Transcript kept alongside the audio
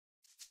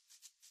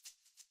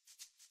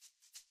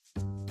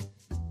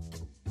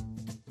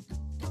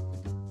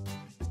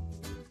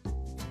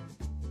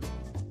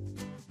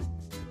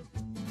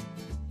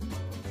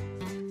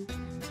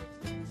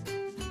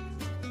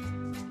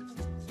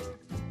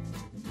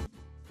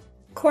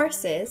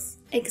Courses,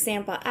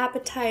 example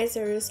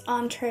appetizers,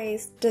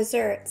 entrees,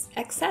 desserts,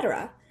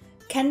 etc.,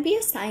 can be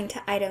assigned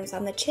to items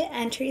on the chit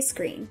entry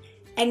screen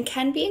and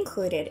can be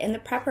included in the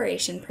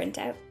preparation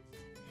printout.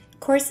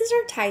 Courses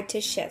are tied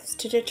to shifts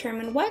to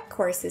determine what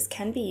courses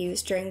can be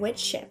used during which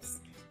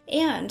shifts,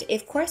 and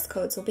if course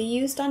codes will be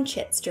used on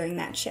chits during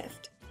that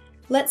shift.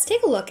 Let's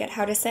take a look at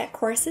how to set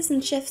courses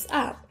and shifts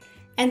up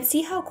and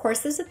see how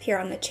courses appear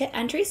on the chit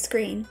entry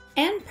screen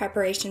and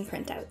preparation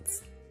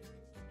printouts.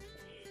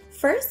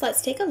 First,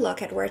 let's take a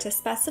look at where to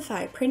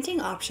specify printing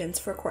options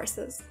for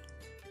courses.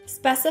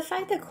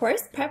 Specify the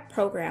course prep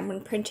program when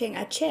printing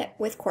a chit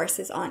with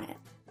courses on it.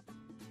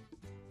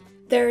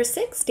 There are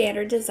 6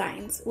 standard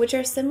designs, which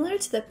are similar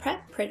to the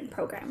prep print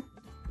program.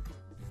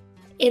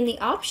 In the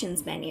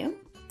Options menu,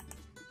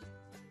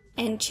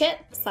 and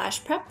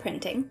chit/prep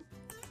printing,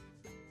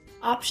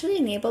 optionally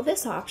enable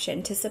this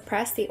option to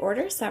suppress the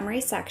order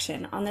summary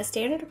section on the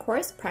standard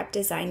course prep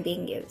design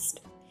being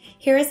used.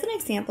 Here is an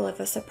example of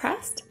a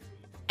suppressed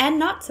and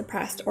not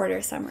suppressed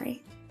order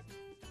summary.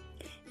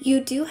 You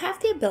do have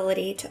the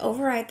ability to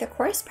override the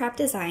course prep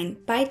design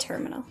by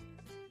terminal.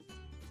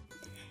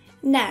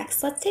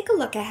 Next, let's take a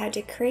look at how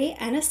to create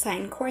and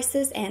assign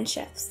courses and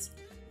shifts.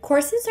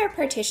 Courses are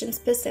partition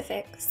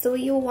specific, so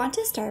you will want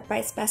to start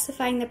by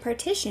specifying the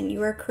partition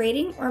you are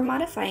creating or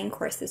modifying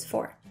courses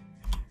for.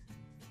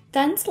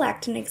 Then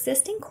select an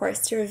existing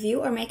course to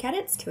review or make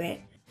edits to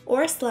it,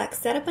 or select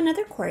Set up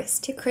another course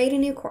to create a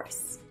new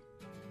course.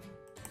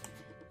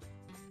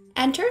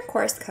 Enter a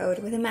course code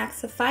with a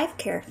max of 5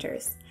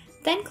 characters,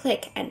 then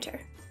click Enter.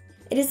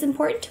 It is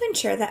important to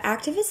ensure that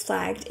Active is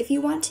flagged if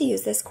you want to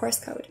use this course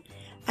code,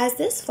 as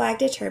this flag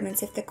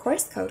determines if the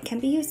course code can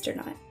be used or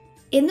not.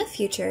 In the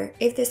future,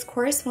 if this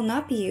course will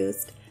not be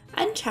used,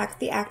 uncheck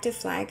the Active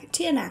flag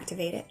to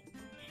inactivate it.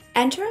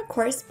 Enter a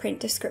course print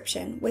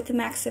description with a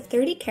max of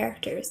 30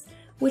 characters,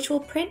 which will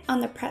print on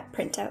the prep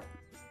printout.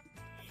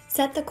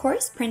 Set the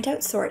course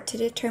printout sort to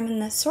determine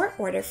the sort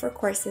order for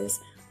courses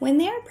when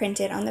they are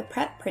printed on the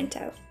prep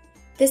printout.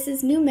 This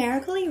is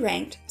numerically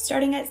ranked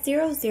starting at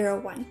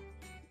 001.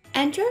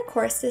 Enter a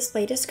course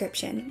display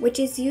description, which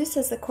is used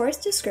as the course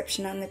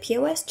description on the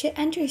POS chit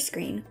entry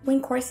screen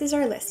when courses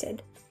are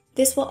listed.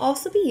 This will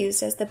also be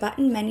used as the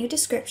button menu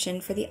description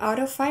for the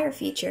auto fire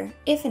feature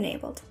if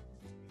enabled.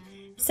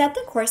 Set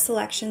the course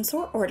selection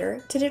sort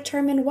order to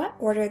determine what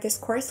order this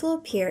course will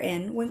appear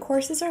in when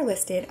courses are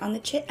listed on the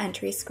chit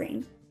entry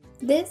screen.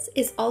 This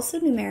is also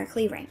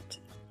numerically ranked.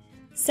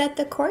 Set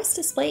the course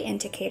display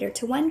indicator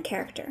to 1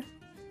 character.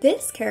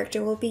 This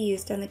character will be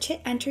used on the chit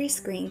entry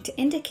screen to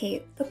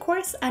indicate the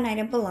course an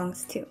item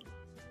belongs to.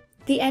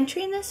 The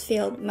entry in this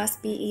field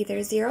must be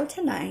either 0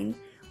 to 9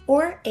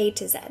 or A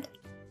to Z.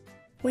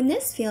 When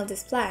this field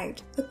is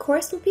flagged, the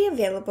course will be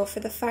available for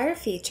the fire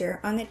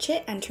feature on the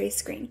chit entry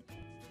screen.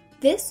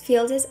 This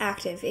field is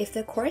active if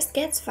the course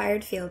gets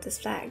fired field is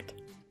flagged.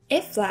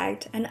 If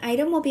flagged, an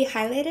item will be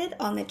highlighted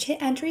on the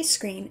chit entry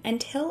screen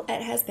until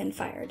it has been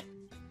fired.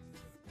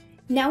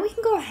 Now we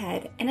can go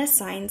ahead and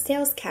assign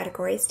sales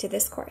categories to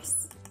this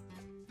course.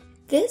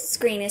 This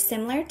screen is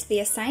similar to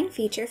the assign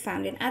feature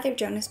found in other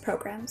Jonas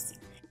programs,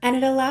 and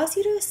it allows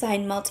you to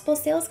assign multiple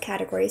sales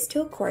categories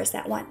to a course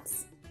at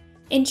once.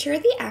 Ensure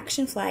the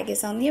action flag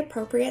is on the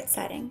appropriate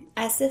setting,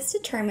 as this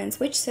determines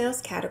which sales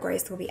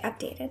categories will be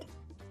updated.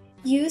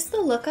 Use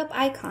the lookup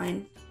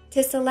icon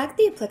to select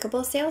the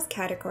applicable sales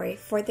category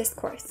for this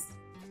course.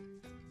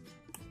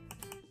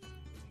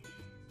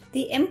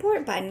 The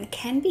import button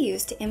can be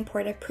used to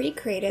import a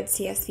pre-created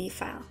CSV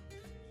file.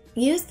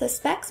 Use the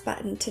specs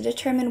button to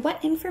determine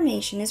what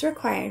information is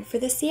required for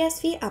the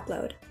CSV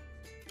upload.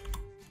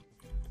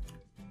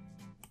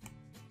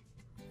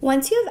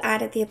 Once you have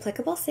added the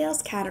applicable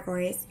sales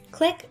categories,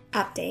 click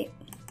Update.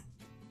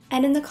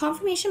 And in the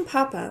confirmation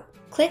pop-up,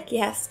 click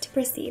Yes to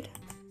proceed.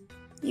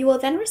 You will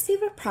then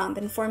receive a prompt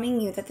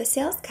informing you that the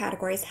sales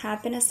categories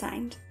have been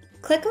assigned.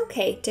 Click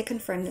OK to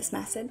confirm this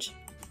message.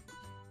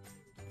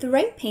 The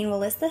right pane will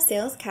list the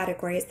sales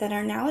categories that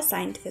are now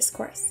assigned to this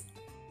course.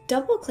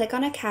 Double-click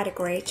on a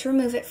category to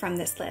remove it from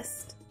this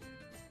list.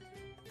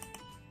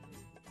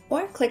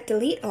 Or click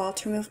Delete All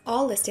to remove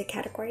all listed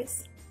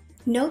categories.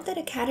 Note that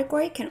a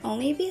category can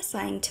only be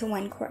assigned to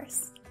 1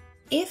 course.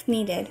 If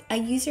needed, a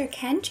user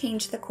can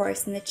change the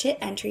course in the chit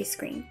entry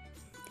screen.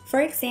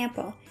 For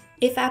example,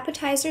 if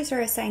appetizers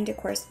are assigned to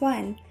course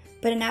 1,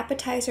 but an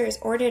appetizer is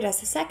ordered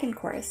as a second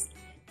course,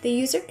 the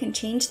user can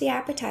change the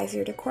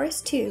appetizer to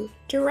course 2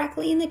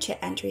 directly in the chit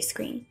entry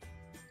screen.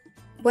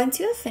 Once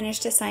you have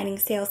finished assigning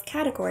sales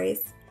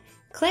categories,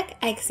 click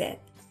Exit,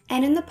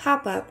 and in the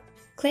pop-up,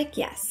 click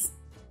Yes.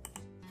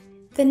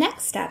 The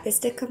next step is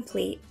to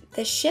complete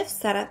the Shift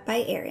Setup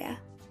by Area.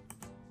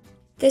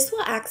 This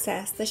will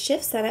access the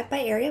Shift Setup by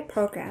Area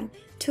program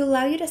to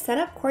allow you to set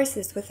up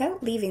courses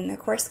without leaving the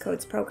course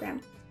codes program.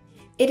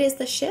 It is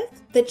the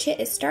shift the chit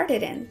is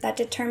started in that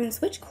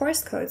determines which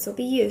course codes will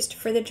be used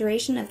for the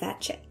duration of that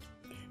chit.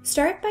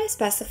 Start by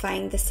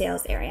specifying the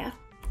sales area.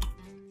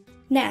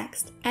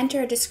 Next,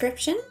 enter a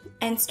description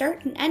and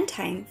start and end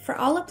time for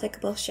all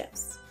applicable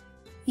shifts.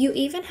 You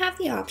even have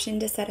the option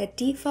to set a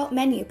default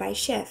menu by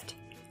shift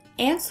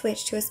and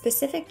switch to a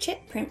specific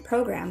chit print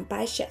program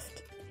by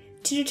shift.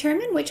 To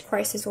determine which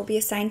courses will be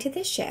assigned to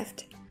this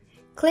shift,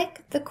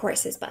 click the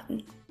Courses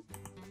button.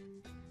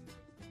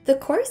 The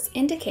Course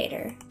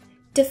Indicator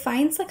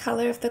defines the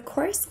color of the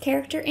course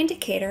character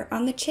indicator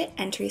on the chit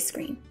entry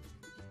screen.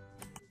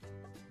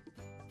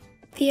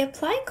 The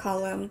Apply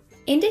column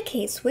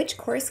indicates which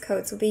course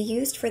codes will be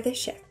used for this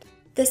shift.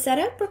 The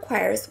setup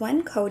requires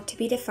one code to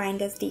be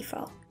defined as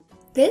default.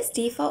 This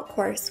default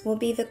course will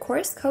be the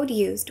course code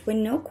used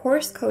when no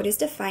course code is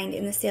defined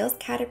in the sales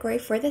category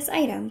for this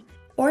item,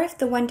 or if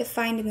the one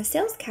defined in the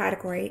sales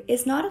category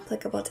is not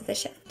applicable to the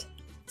shift.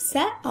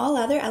 Set all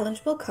other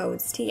eligible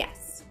codes to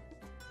yes.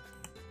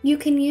 You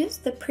can use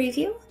the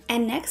preview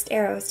and next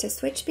arrows to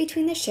switch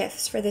between the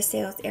shifts for the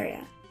sales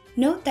area.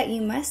 Note that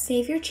you must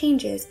save your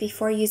changes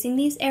before using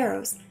these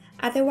arrows,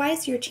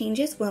 otherwise your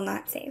changes will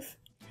not save.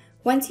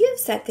 Once you have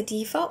set the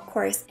default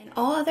course and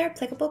all other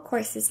applicable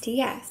courses to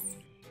yes,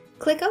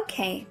 click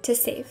OK to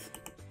save,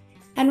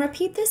 and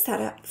repeat this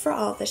setup for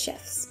all the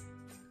shifts.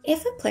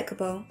 If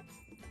applicable,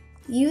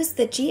 use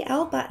the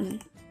GL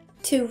button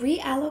to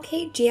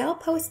reallocate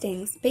GL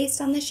postings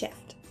based on the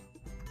shift.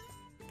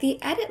 The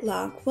edit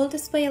log will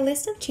display a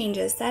list of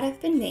changes that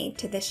have been made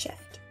to this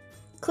shift.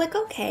 Click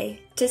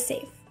OK to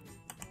save,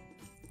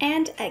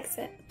 and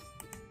exit.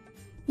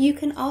 You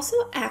can also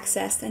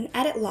access an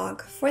edit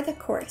log for the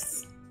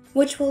course,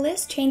 which will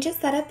list changes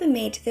that have been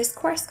made to this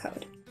course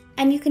code,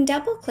 and you can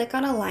double-click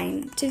on a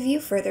line to view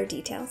further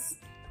details.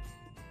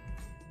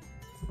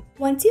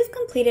 Once you've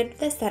completed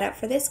the setup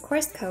for this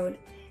course code,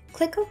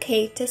 click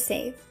OK to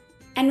save,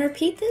 and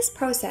repeat this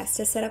process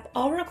to set up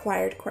all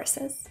required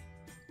courses.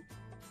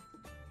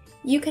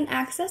 You can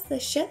access the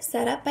Shift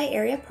Setup by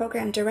Area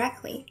program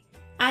directly,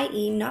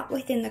 i.e. not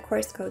within the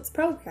course codes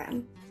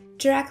program,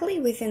 directly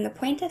within the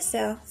Point of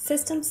Sale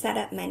System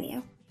Setup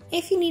menu,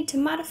 if you need to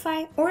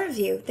modify or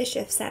review the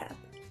shift setup.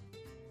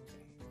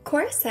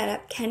 Course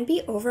setup can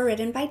be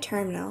overridden by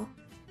terminal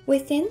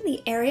within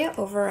the Area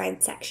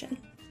Override section,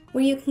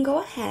 where you can go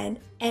ahead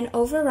and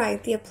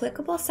override the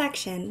applicable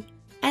section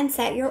and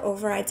set your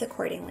overrides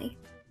accordingly.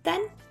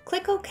 Then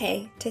click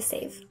OK to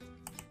save.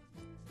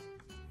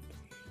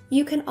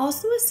 You can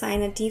also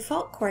assign a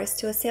default course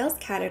to a sales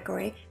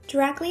category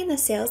directly in the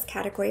Sales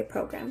Category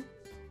program.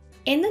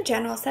 In the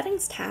General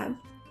Settings tab,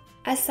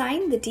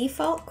 assign the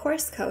default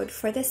course code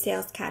for the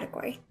sales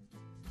category.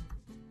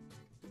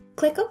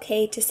 Click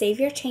OK to save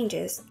your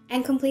changes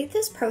and complete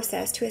this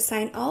process to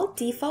assign all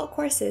default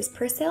courses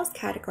per sales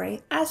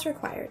category as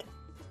required.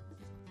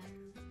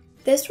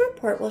 This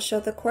report will show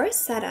the course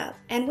setup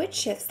and which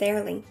shifts they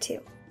are linked to.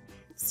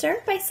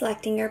 Start by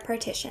selecting your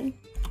partition,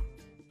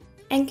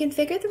 and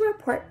configure the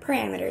report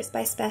parameters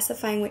by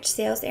specifying which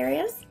sales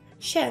areas,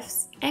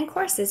 shifts, and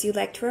courses you'd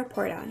like to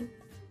report on.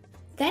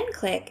 Then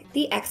click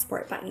the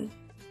Export button.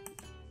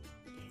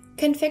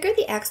 Configure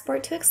the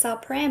Export to Excel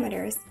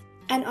parameters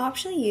and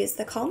optionally use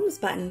the Columns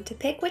button to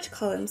pick which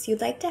columns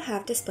you'd like to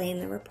have display in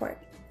the report.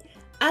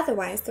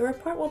 Otherwise, the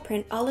report will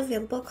print all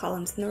available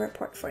columns in the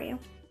report for you.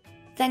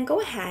 Then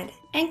go ahead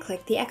and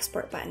click the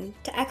Export button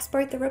to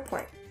export the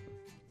report.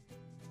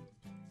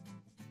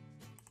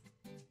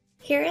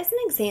 Here is an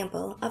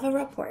example of a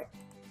report.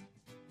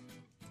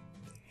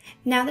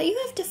 Now that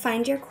you have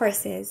defined your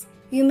courses,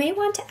 you may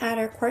want to add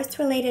our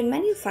course-related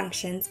menu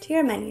functions to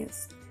your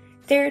menus.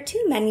 There are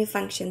two menu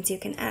functions you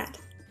can add.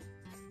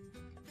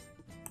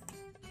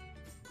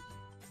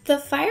 The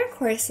Fire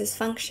Courses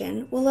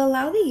function will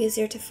allow the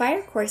user to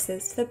fire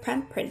courses to the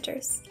prep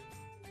printers.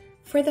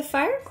 For the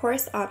Fire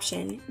Course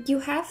option, you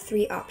have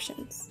three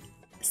options.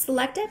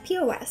 Select at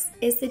POS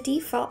is the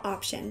default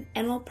option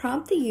and will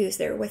prompt the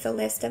user with a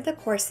list of the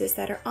courses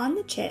that are on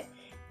the chit,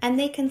 and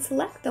they can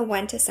select the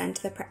one to send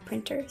to the prep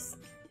printers.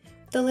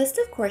 The list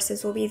of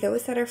courses will be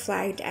those that are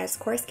flagged as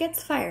course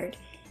gets fired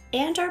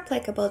and are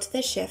applicable to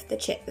the shift the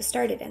chit was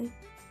started in.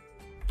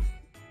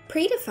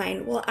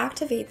 Predefined will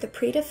activate the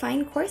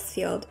predefined course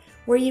field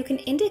where you can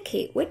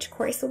indicate which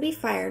course will be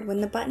fired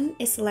when the button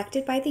is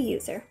selected by the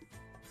user.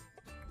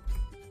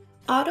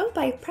 Auto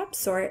by Prep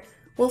Sort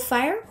will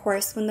fire a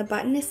course when the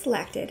button is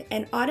selected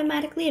and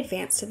automatically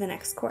advance to the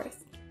next course.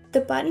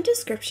 The button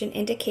description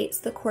indicates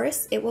the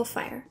course it will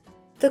fire.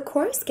 The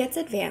course gets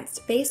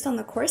advanced based on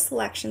the course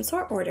selection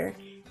sort order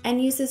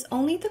and uses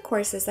only the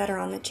courses that are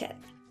on the chit.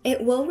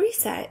 It will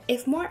reset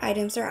if more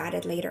items are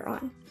added later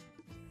on.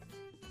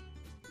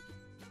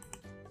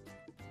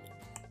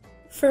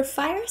 For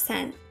Fire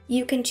Sent,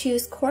 you can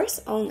choose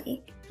Course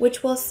Only,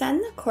 which will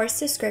send the course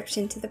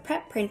description to the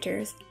prep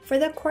printers for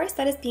the course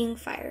that is being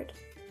fired.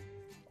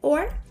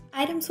 Or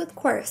Items with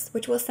Course,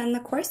 which will send the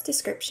course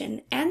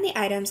description and the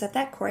items of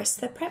that course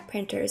to the prep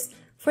printers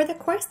for the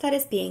course that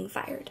is being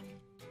fired.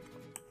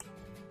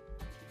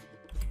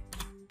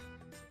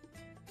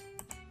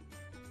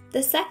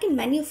 The second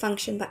menu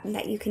function button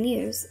that you can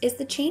use is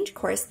the Change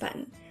Course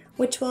button,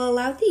 which will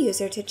allow the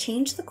user to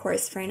change the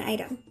course for an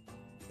item.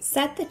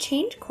 Set the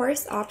Change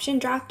Course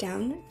option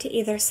dropdown to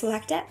either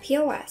Select at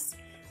POS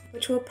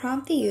which will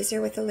prompt the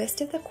user with a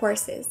list of the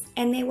courses,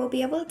 and they will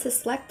be able to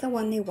select the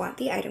one they want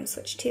the item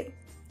switched to.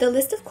 The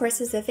list of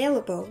courses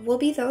available will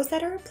be those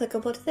that are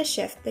applicable to the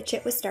shift the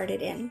chit was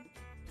started in.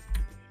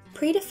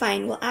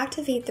 Predefine will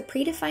activate the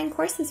Predefine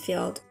Courses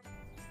field,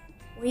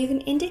 where you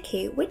can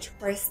indicate which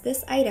course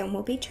this item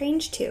will be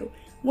changed to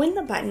when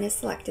the button is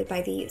selected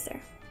by the user.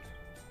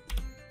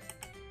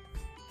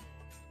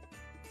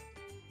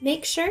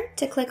 Make sure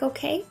to click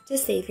OK to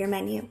save your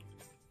menu.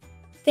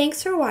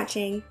 Thanks for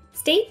watching,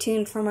 stay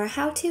tuned for more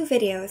how-to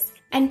videos,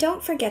 and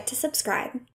don't forget to subscribe.